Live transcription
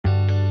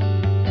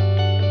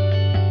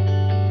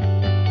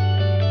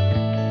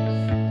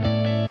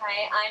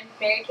Hi, I'm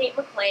Mary Kate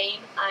MacLean.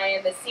 I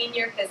am a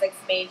senior physics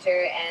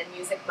major and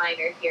music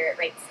minor here at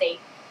Wright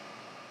State.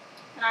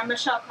 And I'm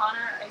Michelle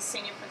Connor, a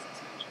senior physics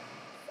major.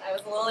 I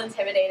was a little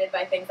intimidated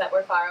by things that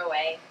were far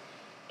away,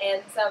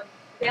 and so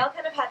they all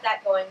kind of had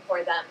that going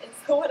for them. And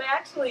so what I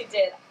actually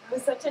did, I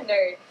was such a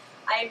nerd,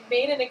 I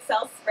made an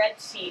Excel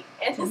spreadsheet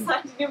and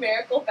assigned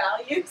numerical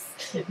values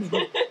to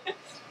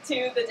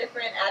the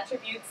different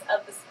attributes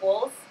of the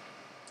schools,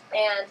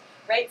 and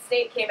Wright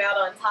State came out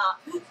on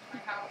top. My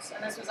house,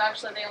 and this was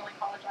actually the only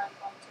college I had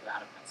gone to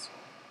out of high school.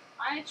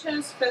 I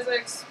chose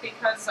physics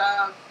because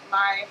of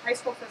my high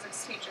school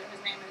physics teacher.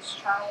 His name is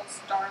Charles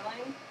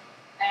Darling,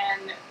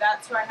 and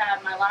that's who I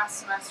had my last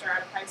semester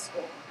out of high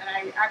school, and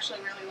I actually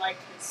really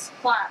liked his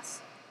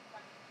class.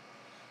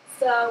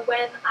 So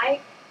when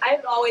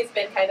I've always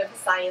been kind of a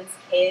science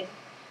kid.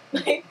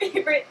 My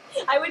favorite,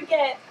 I would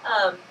get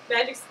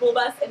Magic School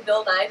Bus and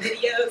Bill Nye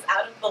videos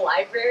out of the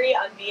library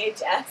on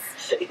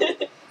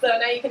VHS. So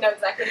now you can know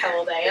exactly how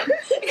old I am.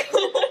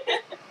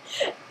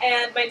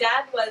 And my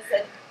dad was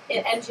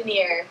an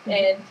engineer,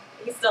 and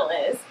he still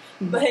is.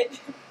 But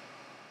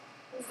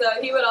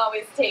so he would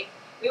always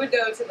we would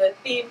go to the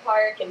theme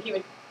park, and he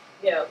would,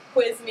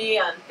 quiz me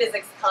on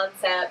physics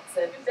concepts.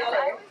 And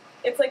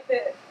it's like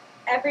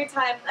every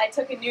time I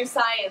took a new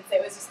science,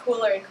 it was just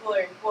cooler and cooler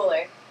and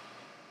cooler.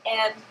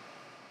 And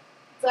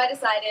so I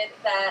decided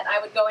that I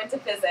would go into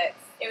physics.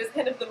 It was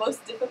kind of the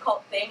most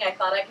difficult thing I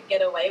thought I could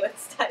get away with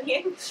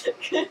studying.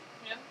 Yeah.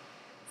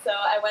 So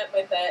I went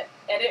with it.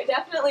 And it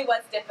definitely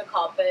was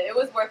difficult, but it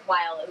was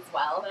worthwhile as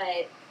well.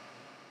 But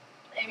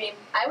I mean,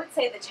 I would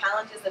say the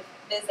challenges of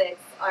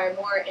physics are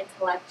more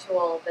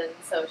intellectual than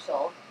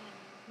social.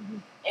 Mm-hmm.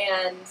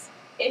 And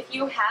if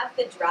you have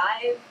the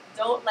drive,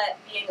 don't let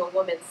being a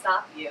woman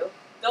stop you.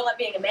 Don't let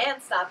being a man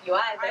stop you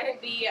either. I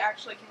will be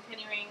actually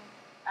continuing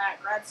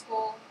at grad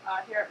school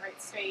here at Wright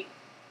State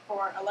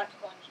for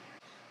electrical engineering.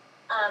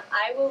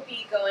 I will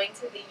be going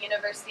to the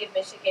University of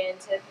Michigan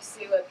to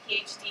pursue a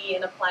PhD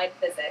in applied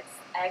physics.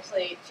 I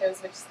actually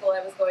chose which school I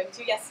was going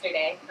to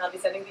yesterday, and I'll be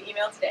sending the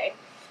email today.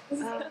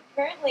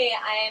 Currently,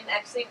 I am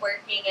actually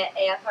working at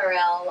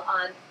AFRL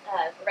on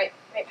Wright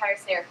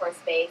Patterson Air Force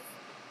Base.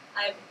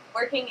 I'm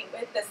working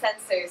with the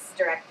Sensors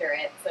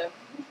Directorate, so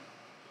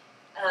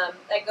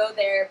I go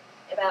there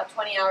about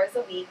 20 hours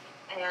a week,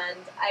 and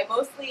I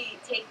mostly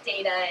take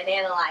data and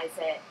analyze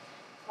it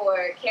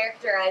for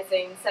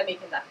characterizing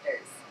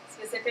semiconductors,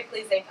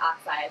 specifically zinc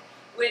oxide,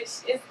 which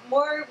is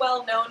more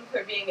well known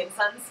for being in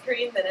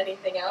sunscreen than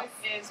anything else.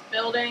 It is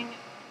building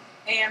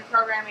and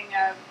programming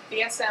a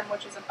VSM,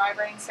 which is a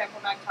vibrating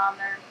sample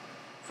magnetometer,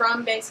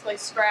 from basically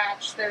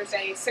scratch. There's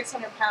a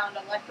 600-pound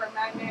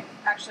electromagnet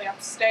actually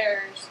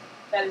upstairs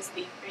that is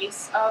the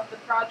base of the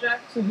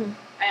project. Mm-hmm.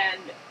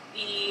 And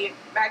the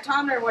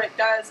magnetometer, what it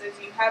does is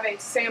you have a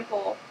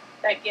sample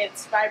that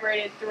gets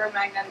vibrated through a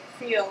magnetic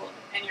field,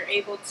 and you're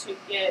able to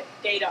get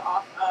data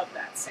off of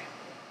that sample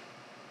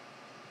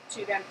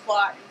to then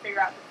plot and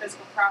figure out the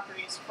physical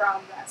properties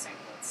from that sample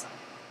itself.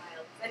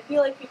 I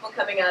feel like people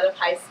coming out of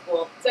high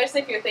school,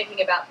 especially if you're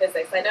thinking about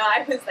physics, I know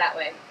I was that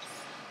way.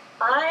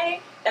 I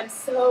am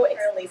so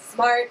early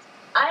smart.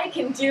 I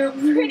can do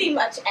pretty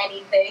much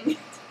anything.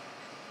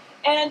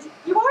 And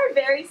you are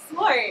very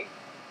smart,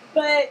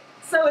 but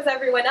so is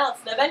everyone else.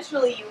 And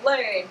eventually you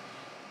learn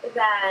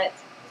that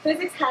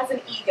physics has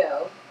an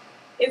ego.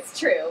 It's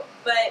true,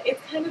 but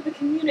it's kind of the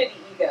community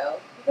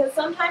ego. Because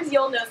sometimes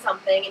you'll know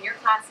something and your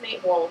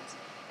classmate won't.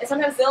 And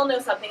sometimes they'll know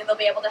something and they'll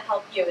be able to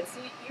help you. And so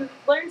you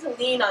learn to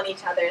lean on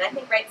each other. And I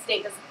think Wright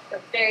State does a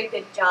very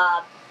good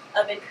job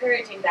of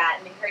encouraging that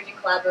and encouraging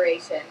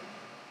collaboration.